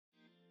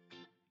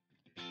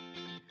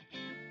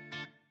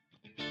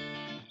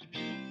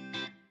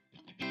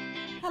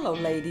Hello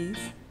ladies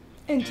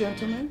and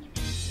gentlemen,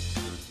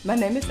 my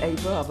name is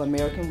Ava of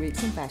American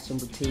Wigs and Fashion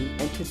Boutique,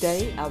 and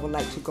today I would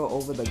like to go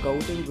over the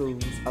golden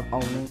rules of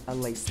owning a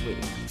lace wig.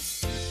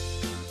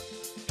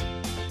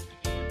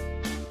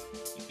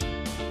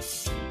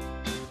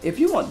 If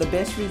you want the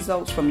best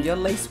results from your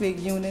lace wig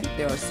unit,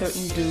 there are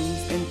certain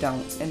do's and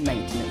don'ts and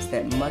maintenance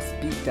that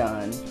must be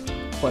done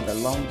for the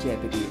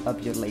longevity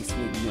of your lace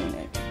wig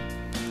unit.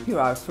 Here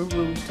are a few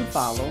rules to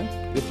follow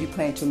if you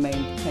plan to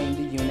maintain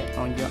the unit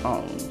on your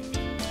own.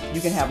 You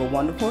can have a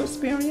wonderful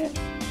experience,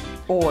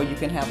 or you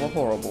can have a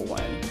horrible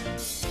one.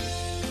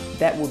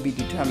 That will be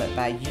determined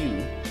by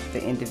you,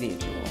 the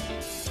individual.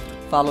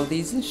 Follow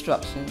these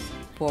instructions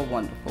for a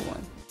wonderful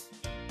one.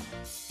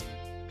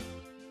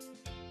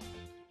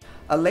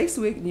 A lace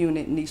wig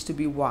unit needs to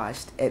be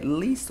washed at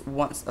least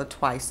once or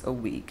twice a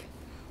week.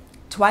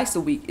 Twice a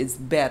week is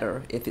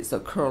better if it's a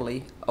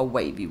curly or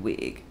wavy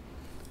wig.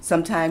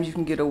 Sometimes you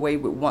can get away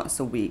with once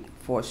a week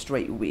for a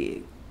straight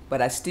wig,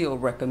 but I still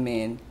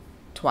recommend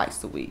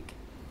twice a week.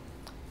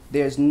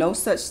 There's no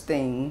such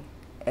thing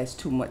as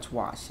too much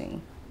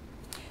washing.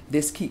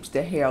 This keeps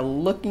the hair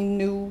looking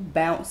new,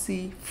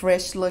 bouncy,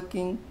 fresh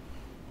looking.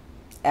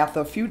 After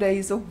a few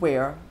days of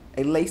wear,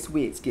 a lace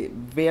wigs get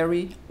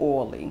very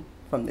oily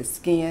from the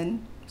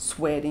skin,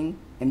 sweating,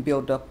 and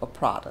buildup of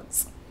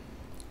products.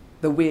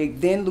 The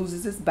wig then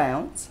loses its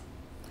bounce,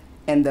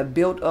 and the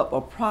buildup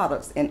of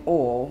products and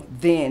oil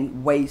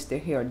then weighs the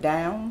hair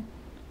down,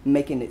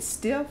 making it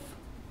stiff,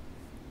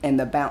 and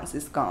the bounce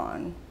is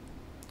gone.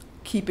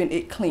 Keeping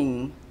it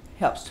clean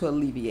helps to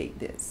alleviate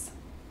this.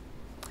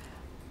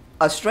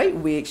 A straight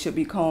wig should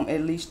be combed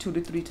at least 2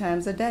 to 3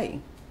 times a day,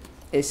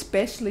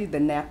 especially the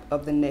nape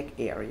of the neck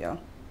area,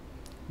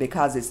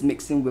 because it's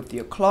mixing with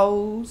your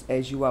clothes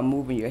as you are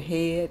moving your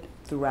head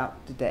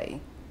throughout the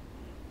day.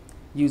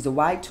 Use a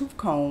wide tooth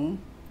comb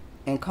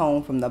and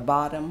comb from the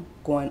bottom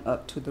going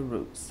up to the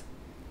roots.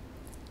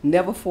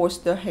 Never force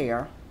the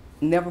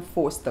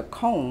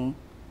comb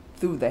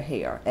through the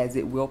hair, as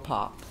it will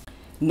pop.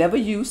 Never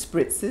use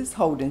spritzes,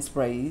 holding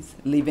sprays,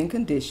 leave-in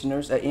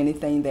conditioners, or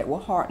anything that will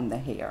harden the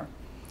hair.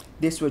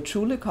 This will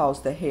truly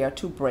cause the hair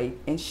to break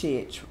and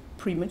shed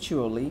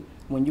prematurely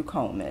when you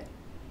comb it.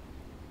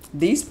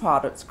 These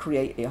products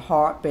create a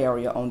hard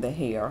barrier on the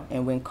hair,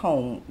 and when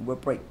combed will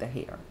break the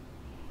hair.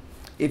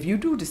 If you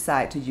do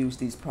decide to use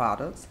these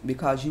products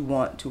because you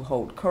want to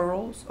hold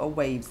curls or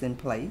waves in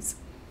place,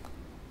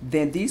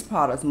 then these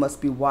products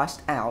must be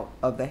washed out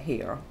of the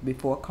hair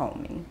before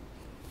combing.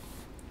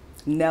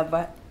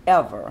 Never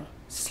ever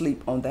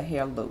sleep on the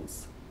hair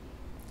loose,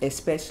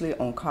 especially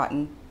on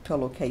cotton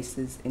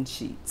pillowcases and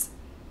sheets.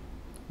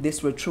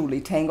 This will truly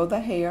tangle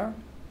the hair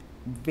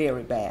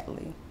very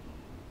badly.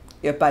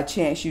 If by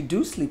chance you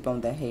do sleep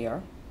on the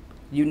hair,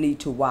 you need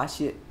to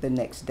wash it the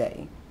next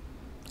day.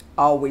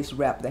 Always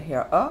wrap the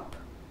hair up,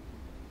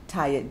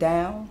 tie it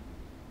down,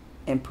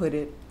 and put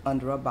it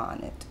under a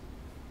bonnet.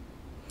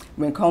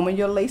 When combing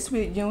your lace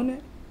wig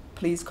unit,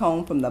 please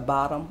comb from the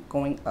bottom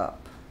going up.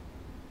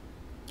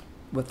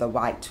 With a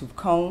wide tooth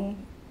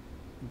comb,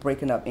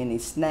 breaking up any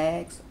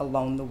snags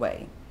along the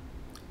way.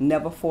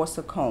 Never force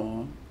a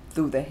comb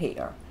through the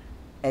hair,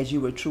 as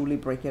you will truly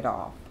break it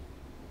off.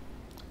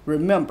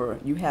 Remember,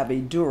 you have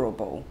a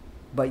durable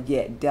but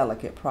yet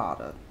delicate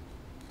product.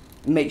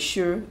 Make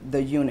sure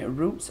the unit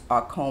roots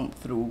are combed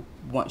through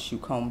once you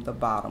comb the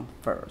bottom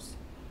first.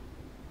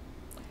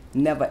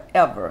 Never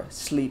ever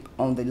sleep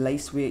on the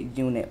lace wig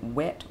unit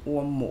wet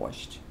or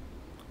moist,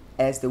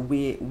 as the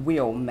wig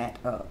will mat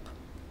up.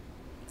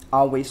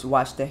 Always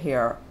wash the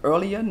hair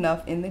early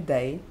enough in the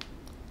day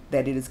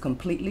that it is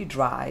completely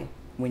dry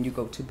when you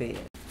go to bed.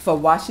 For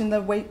washing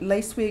the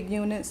lace wig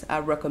units, I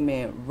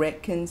recommend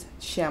Redken's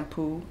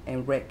shampoo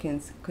and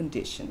Redken's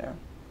conditioner.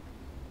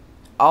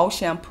 All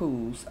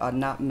shampoos are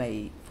not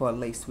made for a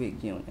lace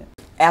wig unit.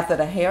 After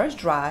the hair is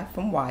dry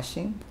from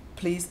washing,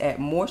 please add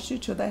moisture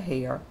to the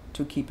hair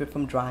to keep it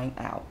from drying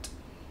out.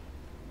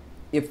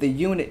 If the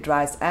unit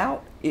dries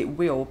out, it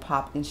will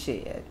pop and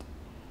shed.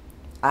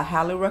 I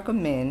highly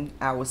recommend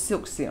our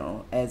silk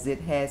serum, as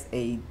it has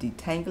a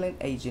detangling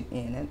agent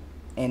in it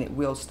and it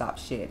will stop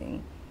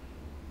shedding.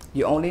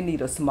 You only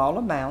need a small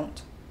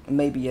amount,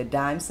 maybe a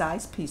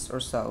dime-sized piece or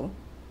so,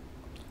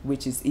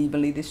 which is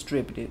evenly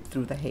distributed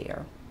through the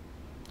hair.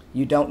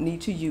 You don't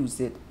need to use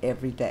it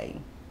every day,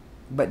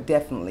 but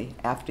definitely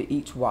after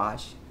each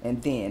wash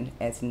and then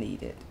as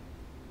needed.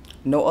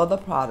 No other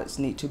products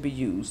need to be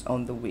used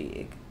on the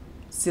wig.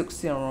 Silk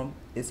serum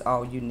is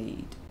all you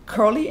need.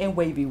 Curly and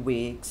wavy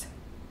wigs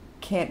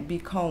can't be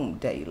combed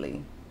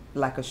daily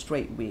like a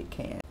straight wig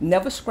can.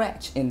 Never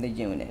scratch in the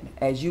unit,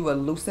 as you will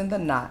loosen the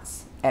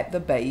knots at the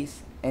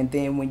base, and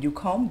then when you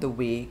comb the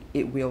wig,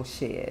 it will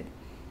shed.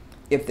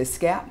 If the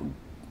scalp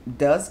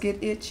does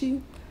get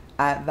itchy,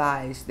 I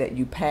advise that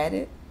you pat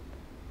it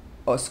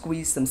or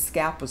squeeze some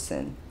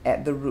scalpicin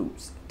at the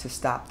roots to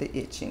stop the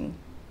itching.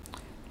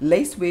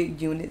 Lace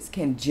wig units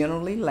can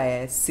generally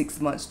last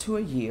 6 months to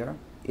a year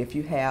if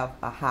you have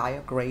a higher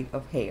grade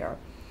of hair.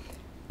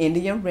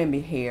 Indian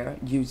Remy hair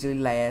usually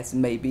lasts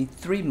maybe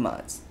 3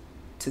 months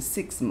to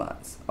 6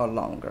 months or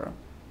longer.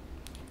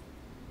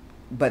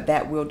 But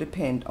that will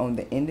depend on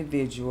the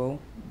individual,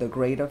 the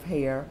grade of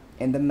hair,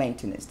 and the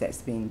maintenance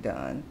that's being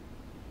done.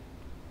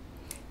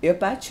 If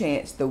by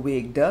chance the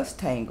wig does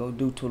tangle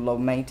due to low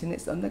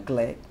maintenance or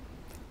neglect,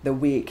 the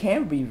wig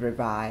can be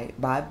revived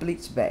by a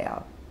bleach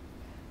valve,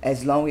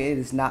 as long as it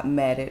is not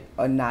matted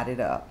or knotted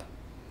up.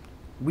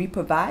 We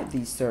provide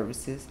these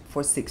services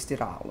for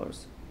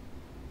 $60.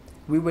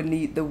 We would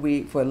need the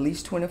wig for at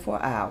least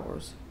 24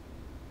 hours.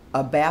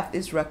 A bath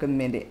is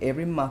recommended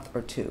every month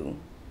or two,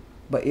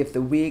 but if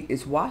the wig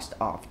is washed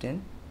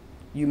often,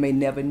 you may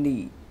never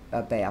need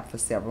a bath for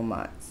several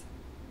months.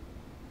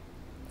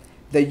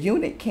 The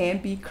unit can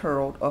be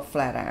curled or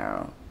flat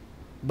ironed,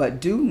 but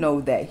do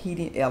know that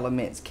heating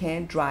elements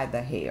can dry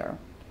the hair,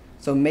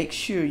 so make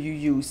sure you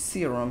use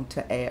serum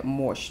to add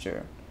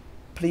moisture.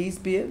 Please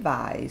be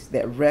advised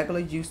that regular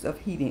use of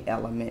heating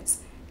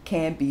elements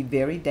can be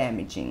very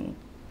damaging,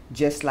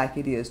 just like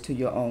it is to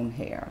your own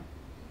hair.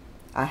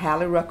 I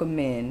highly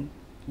recommend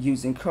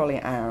using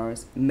curling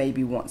irons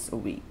maybe once a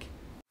week.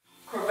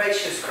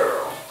 Curvaceous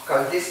curl,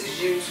 because this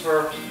is used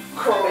for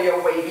curling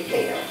your wavy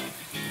hair.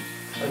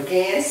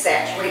 Again,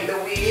 saturate the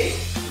wig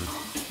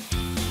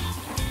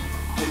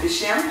with the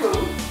shampoo.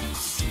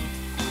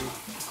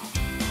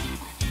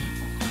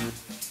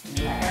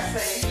 Like I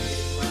say,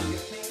 run your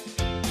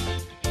finger.